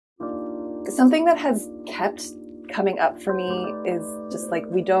Something that has kept coming up for me is just like,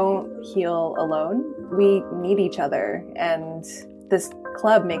 we don't heal alone. We need each other. And this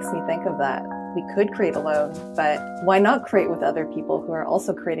club makes me think of that. We could create alone, but why not create with other people who are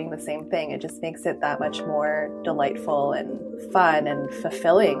also creating the same thing? It just makes it that much more delightful and fun and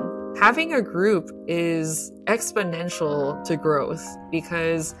fulfilling. Having a group is exponential to growth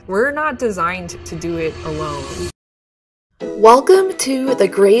because we're not designed to do it alone. Welcome to the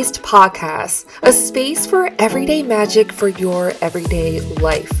GRACED podcast, a space for everyday magic for your everyday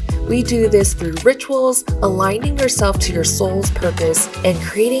life. We do this through rituals, aligning yourself to your soul's purpose, and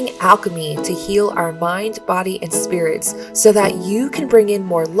creating alchemy to heal our mind, body, and spirits so that you can bring in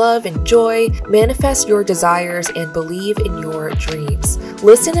more love and joy, manifest your desires, and believe in your dreams.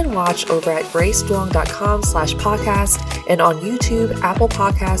 Listen and watch over at graceduong.com/podcast and on YouTube, Apple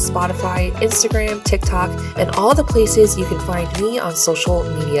Podcasts, Spotify, Instagram, TikTok, and all the places you can find me on social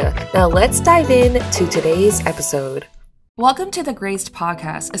media. Now let's dive in to today's episode. Welcome to the GRACED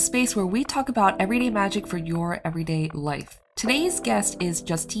podcast, a space where we talk about everyday magic for your everyday life. Today's guest is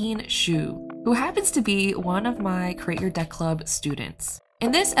Justine Shu, who happens to be one of my Create Your Deck Club students.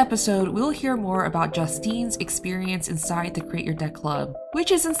 In this episode, we'll hear more about Justine's experience inside the Create Your Deck Club,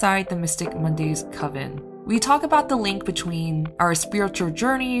 which is inside the Mystic Mondays Coven. We talk about the link between our spiritual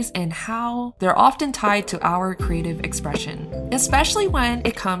journeys and how they're often tied to our creative expression, especially when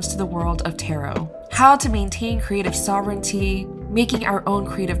it comes to the world of tarot. How to maintain creative sovereignty, making our own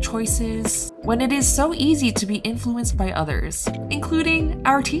creative choices, when it is so easy to be influenced by others, including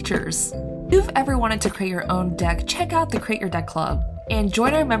our teachers. If you've ever wanted to create your own deck, check out the Create Your Deck Club and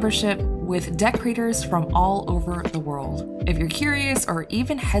join our membership with deck creators from all over the world. If you're curious or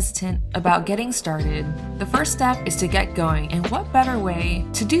even hesitant about getting started, the first step is to get going, and what better way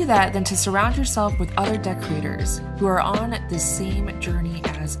to do that than to surround yourself with other deck creators who are on the same journey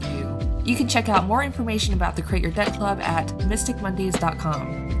as you. You can check out more information about the Create Your Deck Club at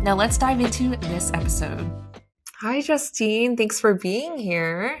mysticmondays.com. Now let's dive into this episode. Hi, Justine. Thanks for being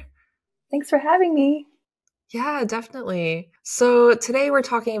here. Thanks for having me. Yeah, definitely. So today we're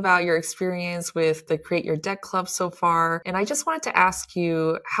talking about your experience with the Create Your Deck Club so far. And I just wanted to ask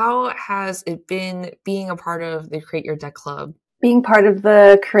you, how has it been being a part of the Create Your Deck Club? Being part of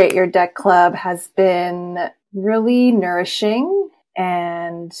the Create Your Deck Club has been really nourishing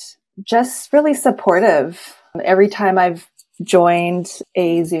and just really supportive. Every time I've joined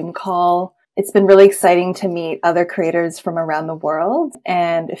a Zoom call, it's been really exciting to meet other creators from around the world,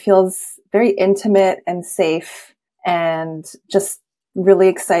 and it feels very intimate and safe and just really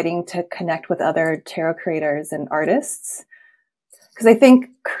exciting to connect with other tarot creators and artists. Because I think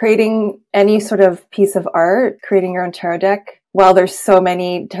creating any sort of piece of art, creating your own tarot deck, while there's so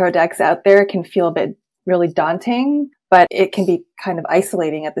many tarot decks out there, it can feel a bit really daunting, but it can be kind of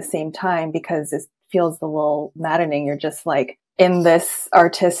isolating at the same time because it feels a little maddening. You're just like in this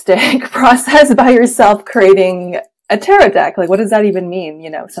artistic process by yourself creating a tarot deck. Like, what does that even mean?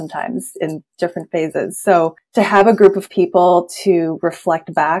 Sometimes in different phases. So to have a group of people to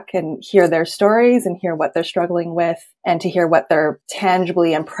reflect back and hear their stories and hear what they're struggling with and to hear what they're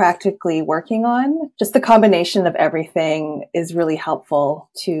tangibly and practically working on, just the combination of everything is really helpful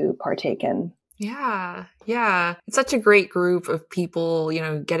to partake in. Yeah. It's such a great group of people,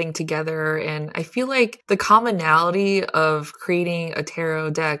 getting together. And I feel like the commonality of creating a tarot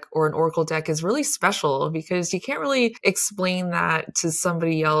deck or an oracle deck is really special because you can't really explain that to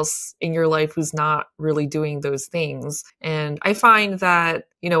somebody else in your life who's not really doing those things. And I find that,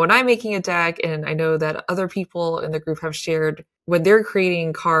 when I'm making a deck, and I know that other people in the group have shared, when they're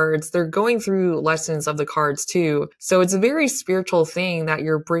creating cards, they're going through lessons of the cards too. So it's a very spiritual thing that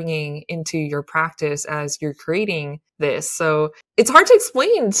you're bringing into your practice as you're creating this. So it's hard to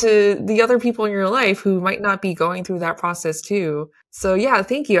explain to the other people in your life who might not be going through that process too. So yeah,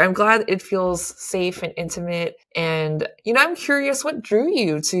 thank you. I'm glad it feels safe and intimate. And, I'm curious, what drew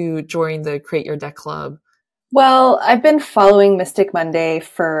you to join the Create Your Deck Club? Well, I've been following Mystic Monday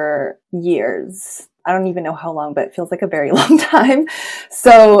for years. I don't even know how long, but it feels like a very long time.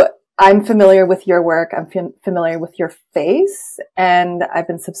 So I'm familiar with your work. I'm familiar with your face, and I've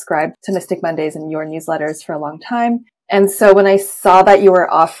been subscribed to Mystic Mondays and your newsletters for a long time. And so when I saw that you were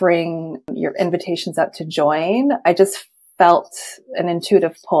offering your invitations out to join, I just felt an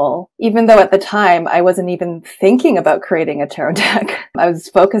intuitive pull, even though at the time I wasn't even thinking about creating a tarot deck. I was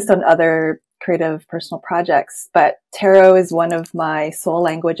focused on other creative personal projects, but tarot is one of my soul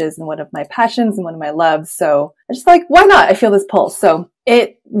languages and one of my passions and one of my loves. So I just like, why not? I feel this pull. So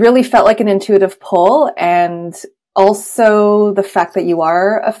it really felt like an intuitive pull. And also the fact that you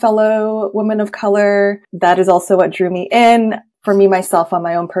are a fellow woman of color, that is also what drew me in. for me, myself, on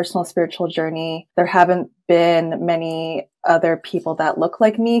my own personal spiritual journey, there haven't been many other people that look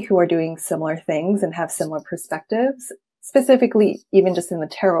like me who are doing similar things and have similar perspectives, specifically even just in the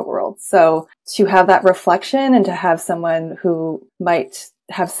tarot world. So to have that reflection and to have someone who might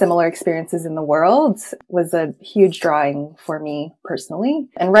have similar experiences in the world was a huge drawing for me personally.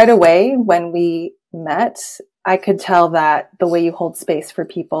 And right away, when we met, I could tell that the way you hold space for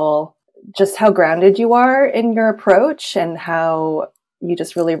people, just how grounded you are in your approach and how you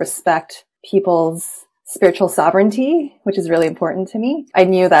just really respect people's spiritual sovereignty, which is really important to me. I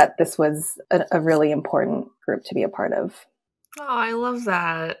knew that this was a really important group to be a part of. Oh, I love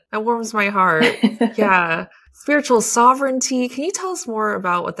that. That warms my heart. Yeah. Spiritual sovereignty. Can you tell us more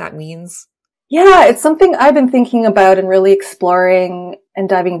about what that means? Yeah, it's something I've been thinking about and really exploring and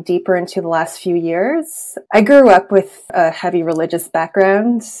diving deeper into the last few years. I grew up with a heavy religious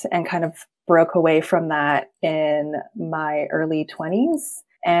background and kind of broke away from that in my early 20s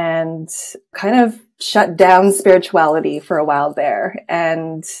and kind of shut down spirituality for a while there.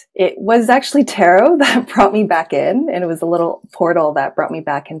 And it was actually tarot that brought me back in, and it was a little portal that brought me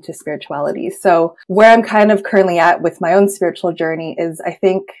back into spirituality. So where I'm kind of currently at with my own spiritual journey is I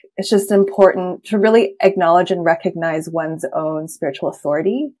think it's just important to really acknowledge and recognize one's own spiritual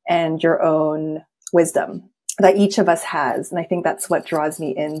authority and your own wisdom that each of us has. And I think that's what draws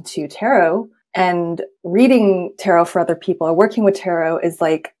me into tarot. And reading tarot for other people or working with tarot is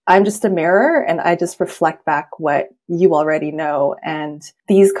like, I'm just a mirror and I just reflect back what you already know. And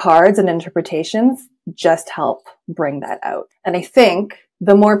these cards and interpretations just help bring that out. And I think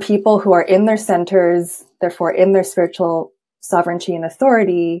the more people who are in their centers, therefore in their spiritual sovereignty and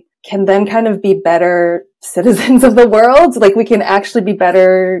authority, can then kind of be better citizens of the world. Like we can actually be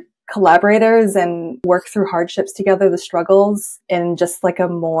better collaborators and work through hardships together, the struggles, in just like a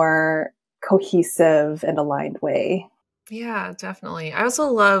more cohesive and aligned way. Yeah, definitely. I also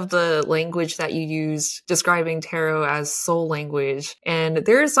love the language that you use describing tarot as soul language. And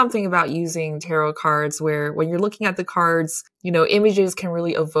there is something about using tarot cards where when you're looking at the cards, images can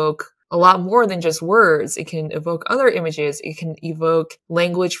really evoke a lot more than just words. It can evoke other images. It can evoke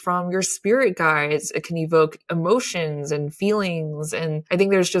language from your spirit guides. It can evoke emotions and feelings. And I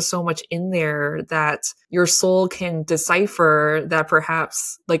think there's just so much in there that your soul can decipher that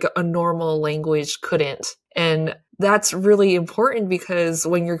perhaps like a normal language couldn't. And that's really important because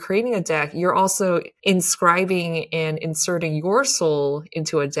when you're creating a deck, you're also inscribing and inserting your soul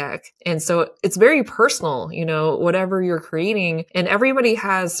into a deck. And so it's very personal, whatever you're creating, and everybody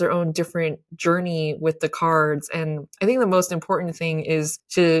has their own different journey with the cards. And I think the most important thing is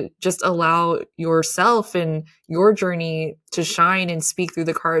to just allow yourself and your journey to shine and speak through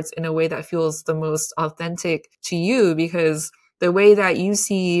the cards in a way that feels the most authentic to you, because the way that you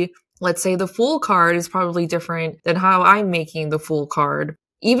see, let's say, the Fool card is probably different than how I'm making the Fool card.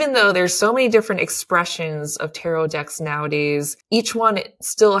 Even though there's so many different expressions of tarot decks nowadays, each one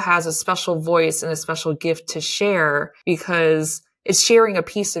still has a special voice and a special gift to share because it's sharing a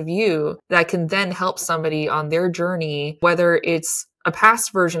piece of you that can then help somebody on their journey, whether it's a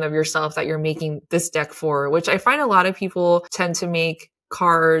past version of yourself that you're making this deck for, which I find a lot of people tend to make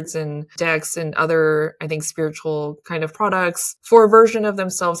cards and decks and other, I think, spiritual kind of products for a version of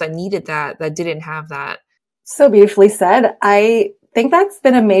themselves that needed that didn't have that. So beautifully said. I think that's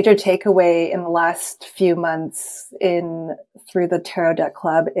been a major takeaway in the last few months through the Tarot Deck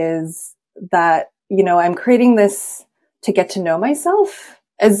Club is that, I'm creating this to get to know myself,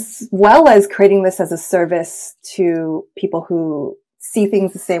 as well as creating this as a service to people who see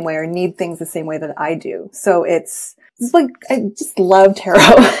things the same way or need things the same way that I do. So it's like, I just love tarot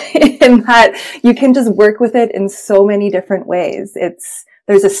in that you can just work with it in so many different ways.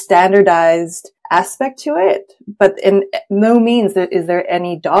 There's a standardized aspect to it, but in no means is there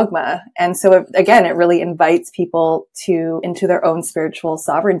any dogma. And so again, it really invites people into their own spiritual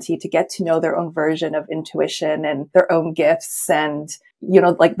sovereignty to get to know their own version of intuition and their own gifts. And,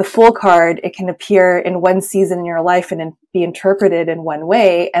 like the Fool card, it can appear in one season in your life and be interpreted in one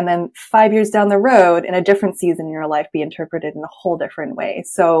way. And then 5 years down the road in a different season in your life, be interpreted in a whole different way.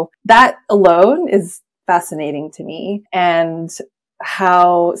 So that alone is fascinating to me. And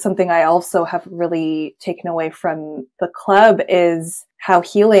how something I also have really taken away from the club is how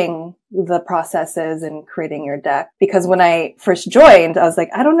healing the process is in creating your deck. Because when I first joined, I was like,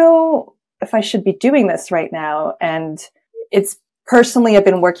 I don't know if I should be doing this right now. And it's personally, I've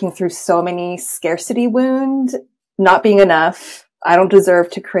been working through so many scarcity wound, not being enough. I don't deserve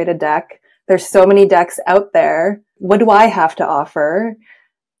to create a deck. There's so many decks out there. What do I have to offer?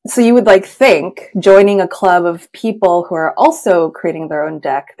 So you would think joining a club of people who are also creating their own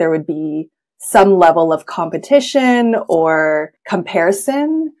deck, there would be some level of competition or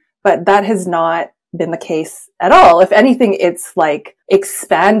comparison, but that has not been the case at all. If anything, it's like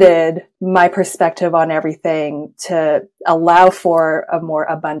expanded my perspective on everything to allow for a more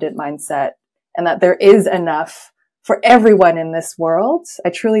abundant mindset, and that there is enough for everyone in this world. I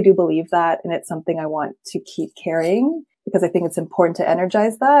truly do believe that. And it's something I want to keep carrying because I think it's important to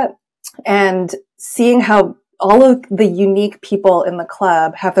energize that. And seeing how all of the unique people in the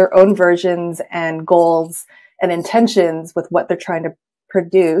club have their own versions and goals and intentions with what they're trying to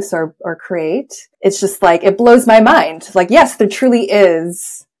produce or create. It's just like, it blows my mind. Like, yes, there truly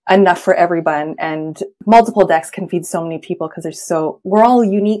is enough for everyone, and multiple decks can feed so many people because we're all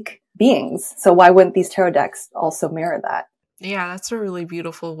unique beings. So why wouldn't these tarot decks also mirror that? Yeah, that's a really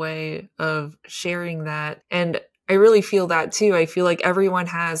beautiful way of sharing that. And I really feel that too. I feel like everyone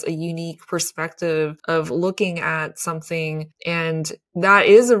has a unique perspective of looking at something. And that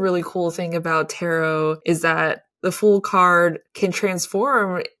is a really cool thing about tarot, is that the Fool card can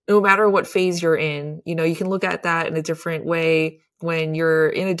transform no matter what phase you're in. You know, you can look at that in a different way when you're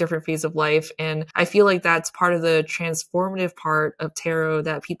in a different phase of life. And I feel like that's part of the transformative part of tarot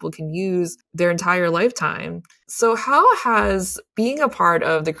that people can use their entire lifetime. So how has being a part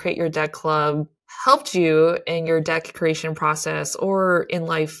of the Create Your Deck Club helped you in your deck creation process or in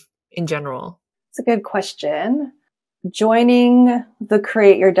life in general? It's a good question. Joining the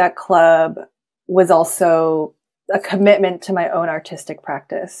Create Your Deck Club was also a commitment to my own artistic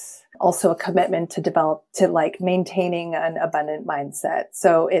practice, also a commitment to like maintaining an abundant mindset.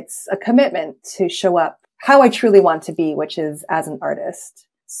 So it's a commitment to show up how I truly want to be, which is as an artist.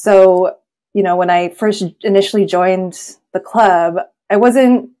 So, you know, when I first initially joined the club, I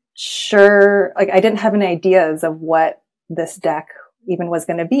wasn't sure, like I didn't have any ideas of what this deck even was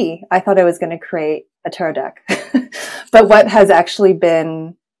going to be. I thought I was going to create a tarot deck. But what has actually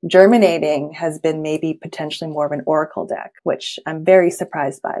been germinating has been maybe potentially more of an oracle deck, which I'm very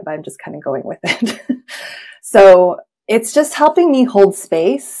surprised by, but I'm just kind of going with it. So it's just helping me hold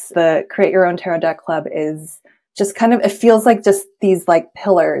space. The Create Your Own Tarot Deck Club is just kind of, it feels like just these like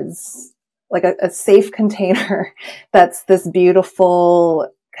pillars, like a safe container that's this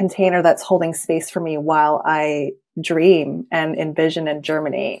beautiful container that's holding space for me while I dream and envision and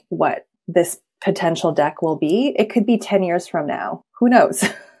germinate what this potential deck will be. It could be 10 years from now. Who knows?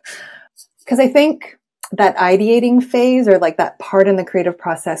 Because I think that ideating phase, or like that part in the creative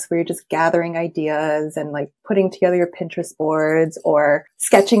process where you're just gathering ideas and like putting together your Pinterest boards or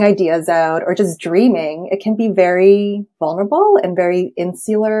sketching ideas out or just dreaming, it can be very vulnerable and very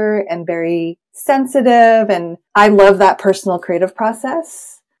insular and very sensitive. And I love that personal creative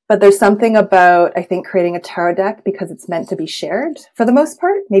process. But there's something about, I think, creating a tarot deck because it's meant to be shared for the most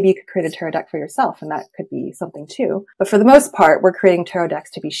part. Maybe you could create a tarot deck for yourself and that could be something too. But for the most part, we're creating tarot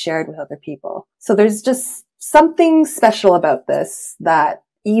decks to be shared with other people. So there's just something special about this that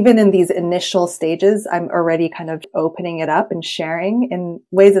even in these initial stages, I'm already kind of opening it up and sharing in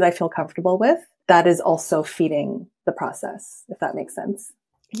ways that I feel comfortable with. That is also feeding the process, if that makes sense.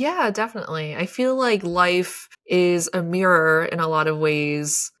 Yeah, definitely. I feel like life is a mirror in a lot of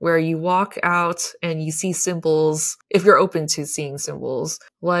ways where you walk out and you see symbols, if you're open to seeing symbols,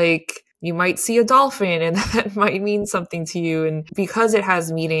 like you might see a dolphin and that might mean something to you. And because it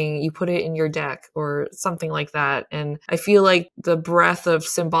has meaning, you put it in your deck or something like that. And I feel like the breadth of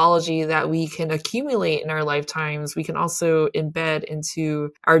symbology that we can accumulate in our lifetimes, we can also embed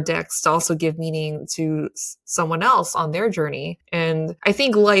into our decks to also give meaning to someone else on their journey. And I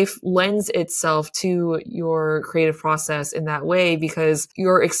think life lends itself to your creative process in that way because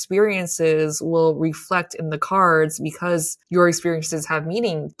your experiences will reflect in the cards because your experiences have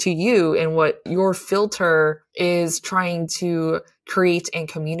meaning to you and what your filter is trying to create and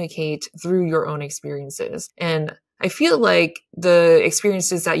communicate through your own experiences. And I feel like the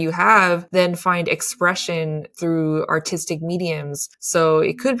experiences that you have then find expression through artistic mediums. So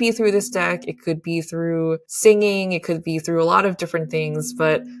it could be through this deck, it could be through singing, it could be through a lot of different things.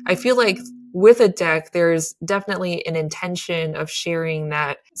 But I feel like with a deck, there's definitely an intention of sharing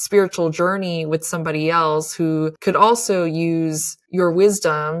that spiritual journey with somebody else who could also use your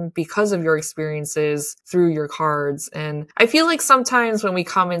wisdom because of your experiences through your cards. And I feel like sometimes when we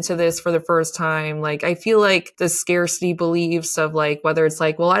come into this for the first time, like I feel like the scarcity beliefs of like, whether it's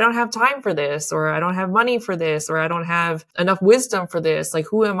like, well, I don't have time for this, or I don't have money for this, or I don't have enough wisdom for this. Like,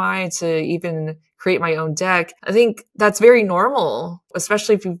 who am I to even create my own deck? I think that's very normal,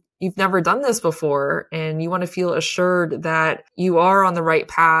 especially if you've never done this before and you want to feel assured that you are on the right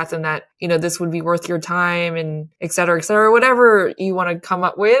path and that, you know, this would be worth your time and et cetera, whatever you want to come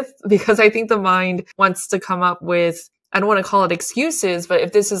up with. Because I think the mind wants to come up with I don't want to call it excuses, but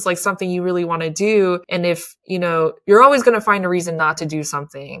if this is like something you really want to do, and if, you're always going to find a reason not to do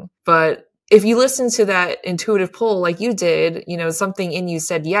something. But if you listen to that intuitive pull like you did, something in you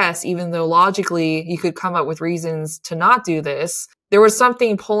said yes, even though logically you could come up with reasons to not do this, there was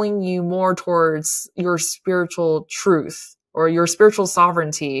something pulling you more towards your spiritual truth or your spiritual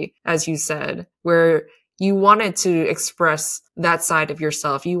sovereignty, as you said, where you wanted to express that side of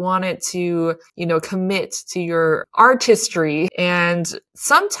yourself. You wanted to, commit to your artistry. And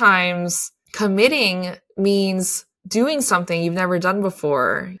sometimes committing means doing something you've never done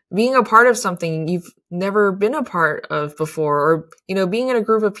before, being a part of something you've never been a part of before, or, being in a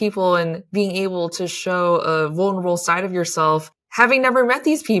group of people and being able to show a vulnerable side of yourself, having never met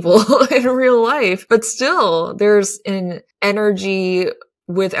these people in real life. But still, there's an energy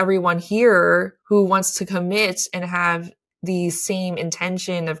with everyone here who wants to commit and have the same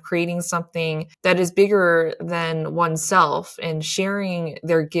intention of creating something that is bigger than oneself and sharing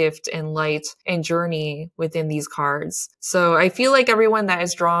their gift and light and journey within these cards. So I feel like everyone that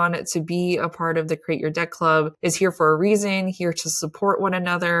is drawn to be a part of the Create Your Deck Club is here for a reason, here to support one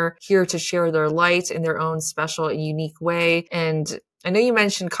another, here to share their light in their own special and unique way. And I know you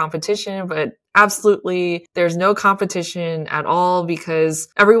mentioned competition, but absolutely, there's no competition at all because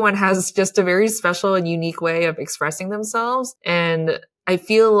everyone has just a very special and unique way of expressing themselves. And I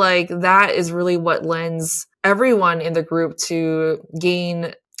feel like that is really what lends everyone in the group to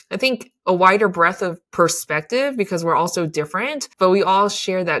gain, I think, a wider breadth of perspective because we're all so different, but we all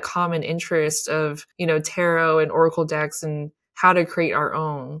share that common interest of, tarot and oracle decks and how to create our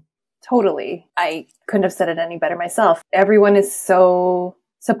own. Totally. I couldn't have said it any better myself. Everyone is so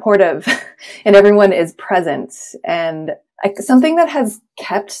supportive and everyone is present. And something that has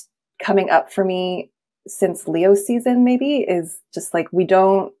kept coming up for me since Leo season maybe is just like, we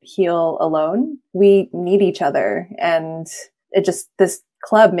don't heal alone. We need each other. And this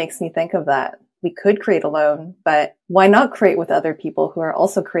club makes me think of that. We could create alone, but why not create with other people who are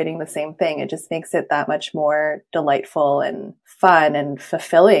also creating the same thing? It just makes it that much more delightful and fun and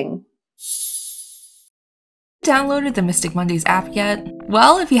fulfilling. Downloaded the Mystic Mondays app yet?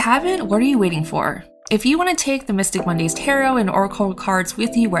 Well, if you haven't, what are you waiting for? If you want to take the Mystic Mondays tarot and oracle cards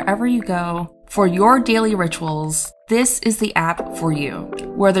with you wherever you go for your daily rituals, this is the app for you.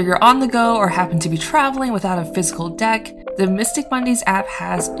 Whether you're on the go or happen to be traveling without a physical deck, the Mystic Mondays app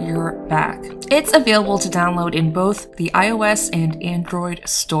has your back. It's available to download in both the iOS and Android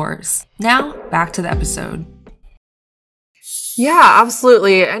stores. Now, back to the episode. Yeah,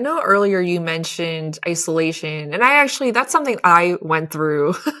 absolutely. I know earlier you mentioned isolation, and that's something I went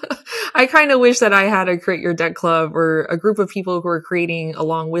through. I kind of wish that I had a Create Your Deck Club or a group of people who are creating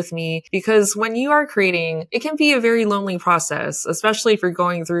along with me, because when you are creating, it can be a very lonely process, especially if you're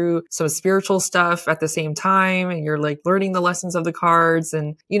going through some spiritual stuff at the same time and you're like learning the lessons of the cards,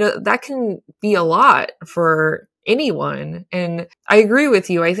 and that can be a lot for anyone. And I agree with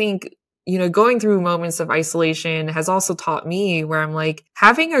you. I think going through moments of isolation has also taught me where I'm like,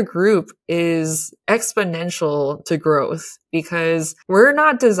 having a group is exponential to growth because we're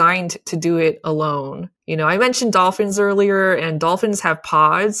not designed to do it alone. I mentioned dolphins earlier, and dolphins have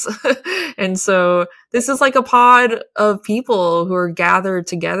pods. And so this is like a pod of people who are gathered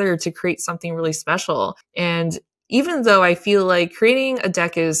together to create something really special. And even though I feel like creating a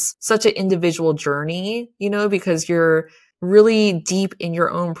deck is such an individual journey, because you're really deep in your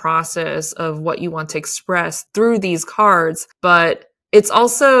own process of what you want to express through these cards, but it's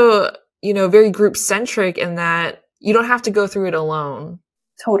also, very group centric in that you don't have to go through it alone.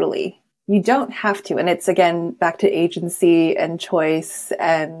 Totally. You don't have to. And it's again, back to agency and choice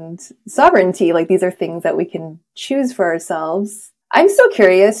and sovereignty. Like these are things that we can choose for ourselves. I'm so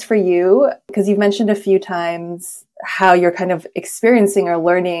curious for you, because you've mentioned a few times how you're kind of experiencing or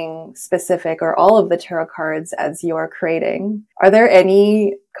learning specific or all of the tarot cards as you're creating. Are there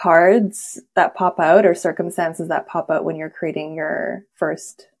any cards that pop out or circumstances that pop out when you're creating your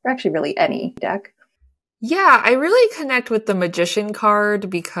first, or actually really any deck? Yeah, I really connect with the Magician card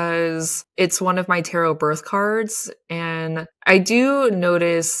because it's one of my tarot birth cards. And I do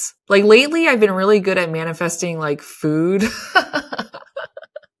notice, like lately, I've been really good at manifesting like food.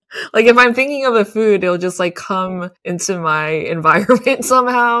 Like if I'm thinking of a food, it'll just like come into my environment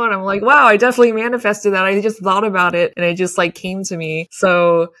somehow. And I'm like, wow, I definitely manifested that. I just thought about it and it just like came to me.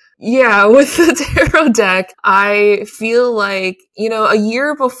 So yeah, with the tarot deck, I feel like, a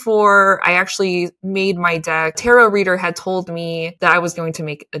year before I actually made my deck, tarot reader had told me that I was going to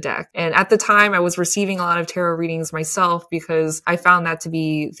make a deck. And at the time I was receiving a lot of tarot readings myself because I found that to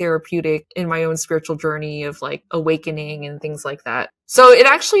be therapeutic in my own spiritual journey of like awakening and things like that. So it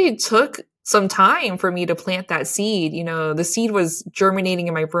actually took some time for me to plant that seed. You know, the seed was germinating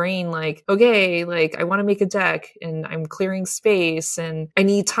in my brain, like, okay, like I want to make a deck and I'm clearing space and I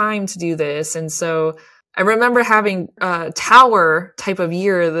need time to do this. And so I remember having a tower type of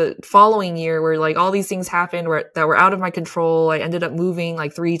year the following year where like all these things happened that were out of my control. I ended up moving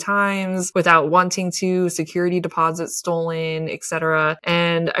like 3 times without wanting to, security deposits stolen, etc.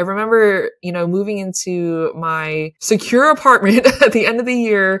 And I remember, you know, moving into my secure apartment at the end of the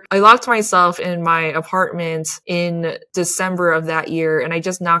year. I locked myself in my apartment in December of that year and I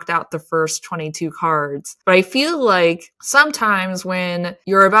just knocked out the first 22 cards. But I feel like sometimes when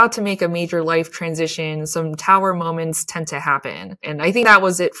you're about to make a major life transition, some tower moments tend to happen. And I think that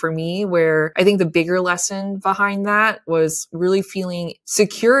was it for me, where I think the bigger lesson behind that was really feeling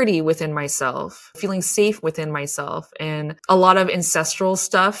security within myself, feeling safe within myself. And a lot of ancestral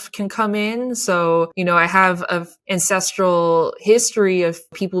stuff can come in. So, you know, I have an ancestral history of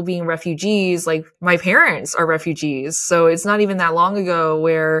people being refugees. Like my parents are refugees. So it's not even that long ago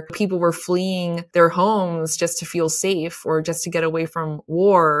where people were fleeing their homes just to feel safe or just to get away from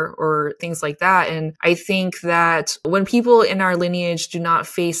war or things like that. And I think that when people in our lineage do not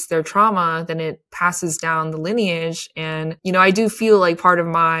face their trauma, then it passes down the lineage. And, you know, I do feel like part of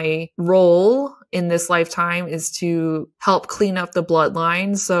my role in this lifetime is to help clean up the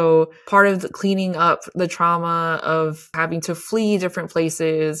bloodline. So part of the cleaning up the trauma of having to flee different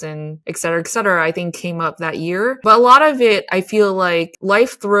places and et cetera, I think came up that year. But a lot of it, I feel like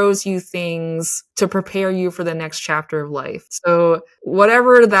life throws you things to prepare you for the next chapter of life. So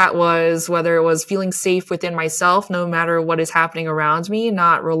whatever that was, whether it was feeling safe within myself, no matter what is happening around me,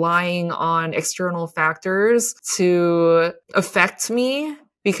 not relying on external factors to affect me,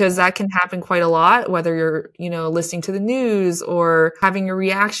 because that can happen quite a lot, whether you're, you know, listening to the news or having a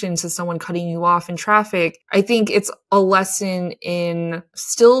reaction to someone cutting you off in traffic. I think it's a lesson in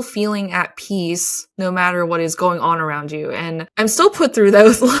still feeling at peace no matter what is going on around you. And I'm still put through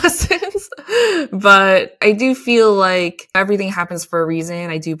those lessons, but I do feel like everything happens for a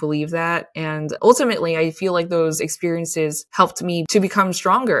reason. I do believe that. And ultimately, I feel like those experiences helped me to become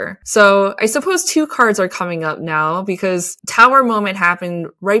stronger. So I suppose 2 cards are coming up now because Tower Moment happened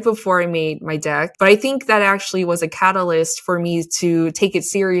right before I made my deck. But I think that actually was a catalyst for me to take it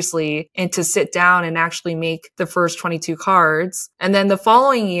seriously and to sit down and actually make the first 22 cards. And then the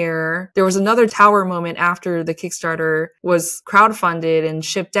following year, there was another Tower Moment after the Kickstarter was crowdfunded and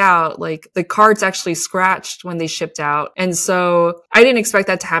shipped out. Like the cards actually scratched when they shipped out. And so I didn't expect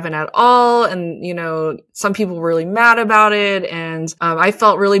that to happen at all. And, you know, some people were really mad about it. And I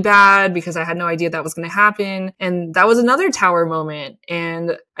felt really bad because I had no idea that was going to happen. And that was another Tower Moment. And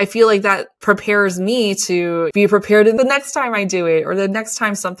I feel like that prepares me to be prepared the next time I do it or the next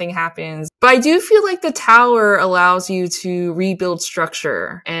time something happens. But I do feel like the tower allows you to rebuild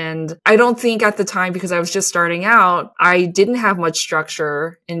structure. And I don't think at the time, because I was just starting out, I didn't have much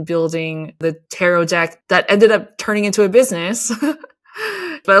structure in building the tarot deck that ended up turning into a business.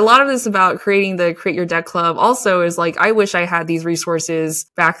 But a lot of this about creating the Create Your Deck Club also is like, I wish I had these resources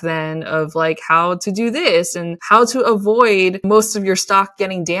back then of like how to do this and how to avoid most of your stock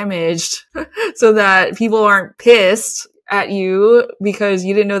getting damaged so that people aren't pissed at you because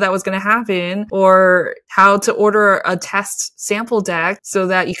you didn't know that was going to happen, or how to order a test sample deck so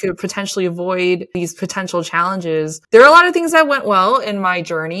that you could potentially avoid these potential challenges. There are a lot of things that went well in my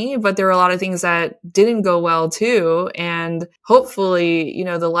journey, but there are a lot of things that didn't go well too. And hopefully, you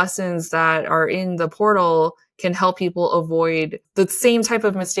know, the lessons that are in the portal can help people avoid the same type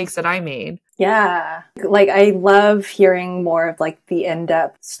of mistakes that I made. Yeah. Like, I love hearing more of like the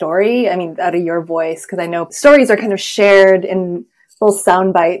in-depth story. I mean, out of your voice, because I know stories are kind of shared in little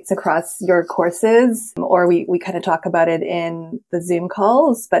sound bites across your courses, or we kind of talk about it in the Zoom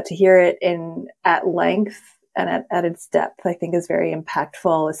calls, but to hear it at length and at its depth, I think is very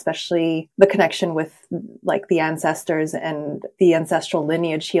impactful, especially the connection with like the ancestors and the ancestral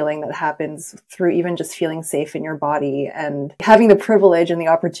lineage healing that happens through even just feeling safe in your body and having the privilege and the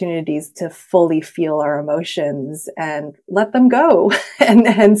opportunities to fully feel our emotions and let them go.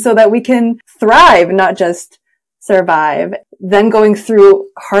 and so that we can thrive, not just survive, then going through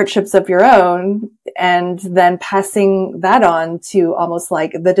hardships of your own and then passing that on to almost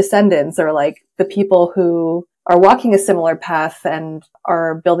like the descendants or like the people who are walking a similar path and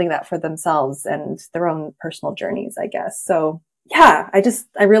are building that for themselves and their own personal journeys, I guess. So yeah,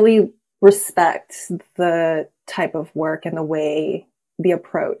 I really respect the type of work and the way, the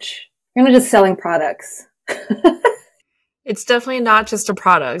approach. You're not just selling products. It's definitely not just a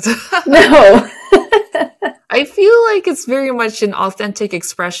product. No. I feel like it's very much an authentic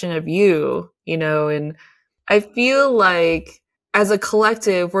expression of you, you know, and I feel like as a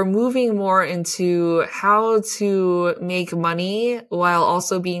collective, we're moving more into how to make money while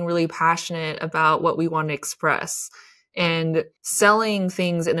also being really passionate about what we want to express and selling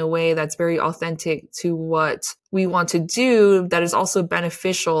things in a way that's very authentic to what we want to do that is also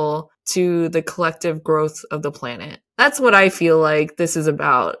beneficial to the collective growth of the planet. That's what I feel like this is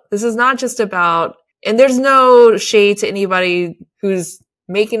about. This is not just about, and there's no shade to anybody who's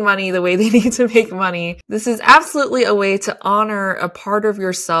making money the way they need to make money. This is absolutely a way to honor a part of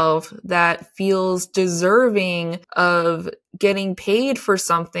yourself that feels deserving of getting paid for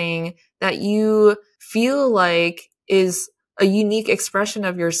something that you feel like is a unique expression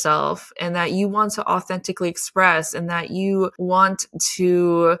of yourself and that you want to authentically express and that you want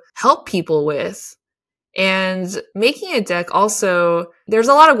to help people with. And making a deck also, there's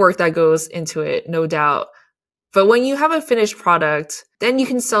a lot of work that goes into it, no doubt. But when you have a finished product, then you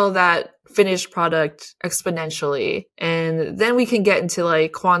can sell that finished product exponentially. And then we can get into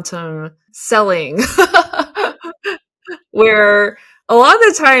like quantum selling, where a lot of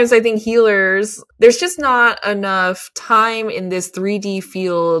the times I think healers, there's just not enough time in this 3D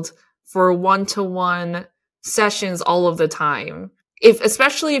field for one-to-one sessions all of the time.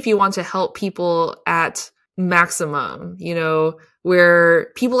 Especially if you want to help people at maximum,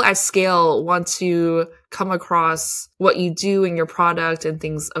 where people at scale want to come across what you do in your product and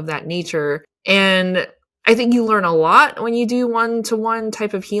things of that nature. And I think you learn a lot when you do one-to-one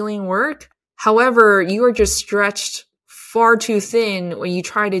type of healing work. However, you are just stretched far too thin when you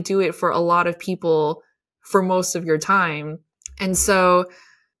try to do it for a lot of people for most of your time. And so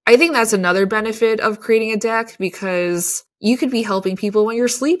I think that's another benefit of creating a deck, because you could be helping people when you're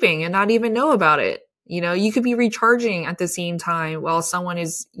sleeping and not even know about it. You could be recharging at the same time while someone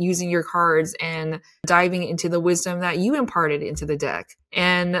is using your cards and diving into the wisdom that you imparted into the deck.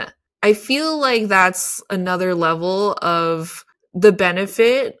 And I feel like that's another level of the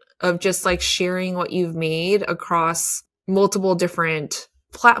benefit of just like sharing what you've made across multiple different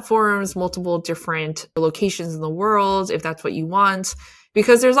platforms, multiple different locations in the world, if that's what you want.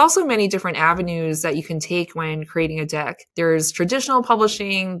 Because there's also many different avenues that you can take when creating a deck. There's traditional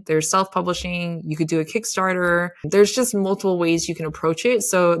publishing, there's self-publishing, you could do a Kickstarter. There's just multiple ways you can approach it.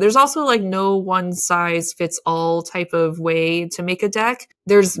 So there's also like no one size fits all type of way to make a deck.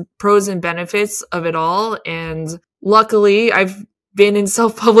 There's pros and benefits of it all. And luckily I've been in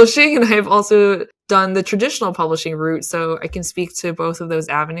self-publishing and I've also done the traditional publishing route. So I can speak to both of those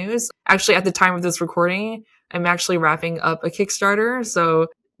avenues. Actually, at the time of this recording, I'm actually wrapping up a Kickstarter. So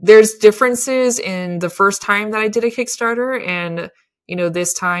there's differences in the first time that I did a Kickstarter and,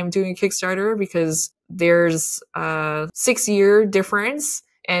 this time doing a Kickstarter, because there's a 6-year difference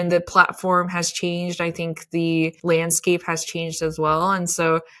and the platform has changed. I think the landscape has changed as well. And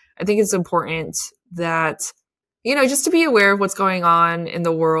so I think it's important that, just to be aware of what's going on in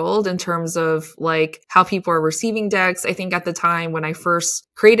the world in terms of like how people are receiving decks. I think at the time when I first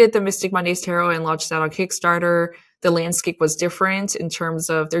created the Mystic Mondays Tarot and launched that on Kickstarter, the landscape was different in terms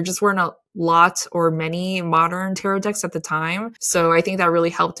of there just weren't a lot or many modern tarot decks at the time. So I think that really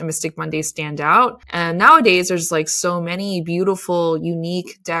helped Mystic Mondays stand out. And nowadays there's like so many beautiful,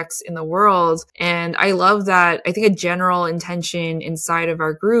 unique decks in the world. And I love that. I think a general intention inside of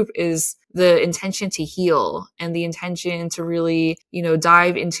our group is the intention to heal and the intention to really,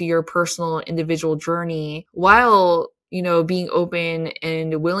 dive into your personal individual journey while being open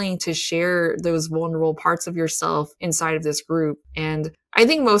and willing to share those vulnerable parts of yourself inside of this group. And I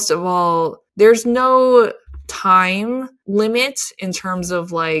think most of all, there's no time limit in terms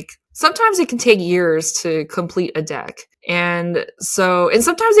of like, sometimes it can take years to complete a deck. And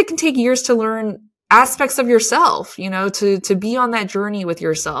sometimes it can take years to learn aspects of yourself, to be on that journey with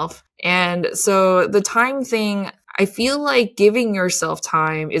yourself. And so the time thing, I feel like giving yourself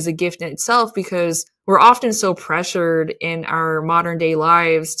time is a gift in itself, because we're often so pressured in our modern day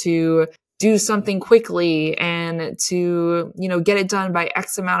lives to do something quickly and to, get it done by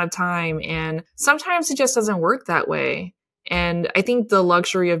X amount of time. And sometimes it just doesn't work that way. And I think the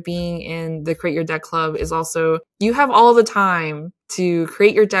luxury of being in the Create Your Deck Club is also you have all the time to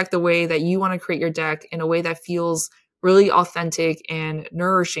create your deck the way that you want to create your deck in a way that feels really authentic and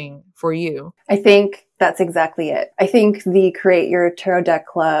nourishing for you. I think that's exactly it. I think the Create Your Tarot Deck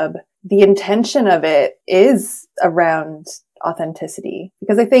Club, the intention of it is around authenticity,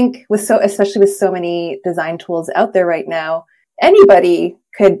 because I think especially with so many design tools out there right now, anybody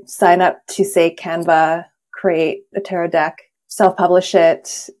could sign up to, say, Canva, create a tarot deck, self-publish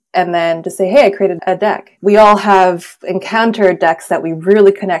it, and then just say, hey, I created a deck. We all have encountered decks that we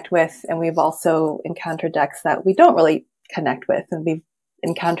really connect with, and we've also encountered decks that we don't really connect with, and we've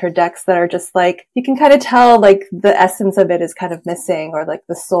encountered decks that are just like, you can kind of tell like the essence of it is kind of missing, or like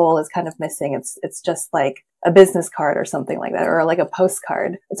the soul is kind of missing. It's just like a business card or something like that, or like a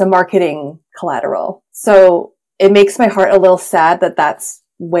postcard. It's a marketing collateral. So it makes my heart a little sad that that's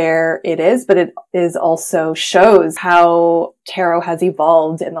where it is, but it is also shows how tarot has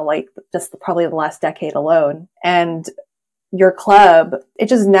evolved in the like just probably the last decade alone. And your club, it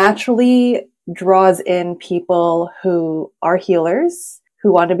just naturally draws in people who are healers,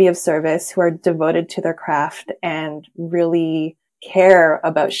 who want to be of service, who are devoted to their craft and really care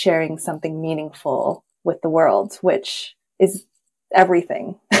about sharing something meaningful with the world, which is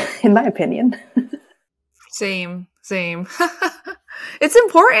everything, in my opinion. Same. It's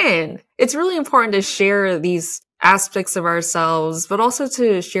important. It's really important to share these aspects of ourselves, but also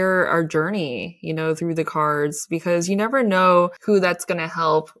to share our journey, through the cards, because you never know who that's going to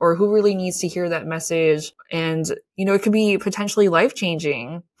help or who really needs to hear that message. And, it could be potentially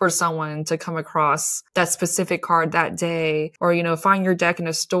life-changing for someone to come across that specific card that day, or, find your deck in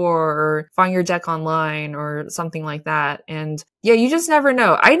a store or find your deck online or something like that. And yeah, you just never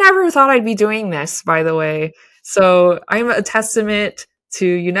know. I never thought I'd be doing this, by the way. So I'm a testament to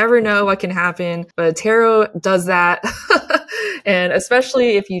you never know what can happen, but tarot does that. And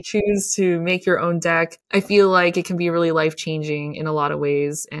especially if you choose to make your own deck, I feel like it can be really life-changing in a lot of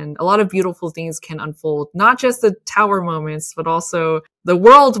ways. And a lot of beautiful things can unfold, not just the tower moments, but also the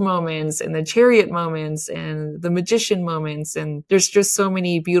world moments and the chariot moments and the magician moments. And there's just so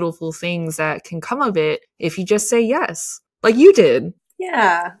many beautiful things that can come of it if you just say yes, like you did.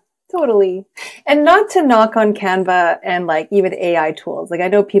 Yeah. Totally. And not to knock on Canva and like even AI tools. Like I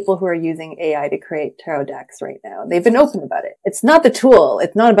know people who are using AI to create tarot decks right now. They've been open about it. It's not the tool.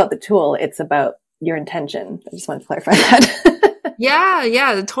 It's not about the tool. It's about your intention. I just want to clarify that. Yeah,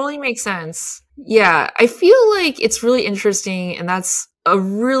 it totally makes sense. Yeah, I feel like it's really interesting, and that's a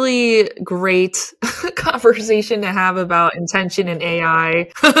really great conversation to have about intention and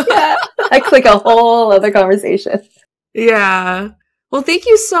AI. Yeah, that's like a whole other conversation. Yeah. Well, thank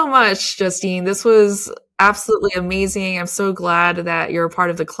you so much, Justine. This was absolutely amazing. I'm so glad that you're a part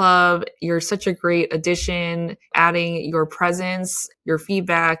of the club. You're such a great addition, adding your presence, your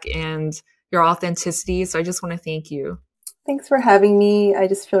feedback, and your authenticity. So I just want to thank you. Thanks for having me. I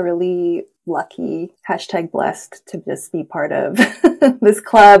just feel really lucky, #blessed, to just be part of this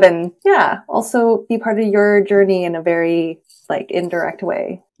club, and also be part of your journey in a very indirect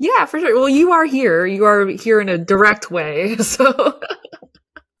way. Yeah, for sure. Well, you are here. You are here in a direct way. So,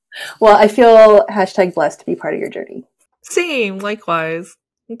 well, I feel #blessed to be part of your journey. Same, likewise.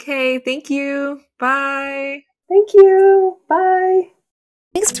 Okay, thank you. Bye. Thank you. Bye.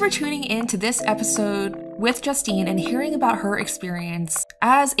 Thanks for tuning in to this episode with Justine and hearing about her experience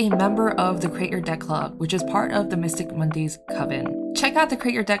as a member of the Create Your Deck Club, which is part of the Mystic Mondays Coven. Check out the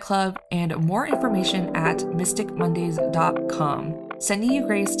Create Your Deck Club and more information at mysticmondays.com. Sending you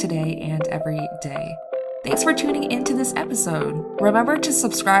grace today and every day. Thanks for tuning into this episode. Remember to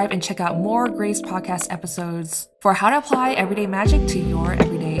subscribe and check out more Grace podcast episodes for how to apply everyday magic to your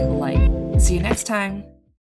everyday life. See you next time.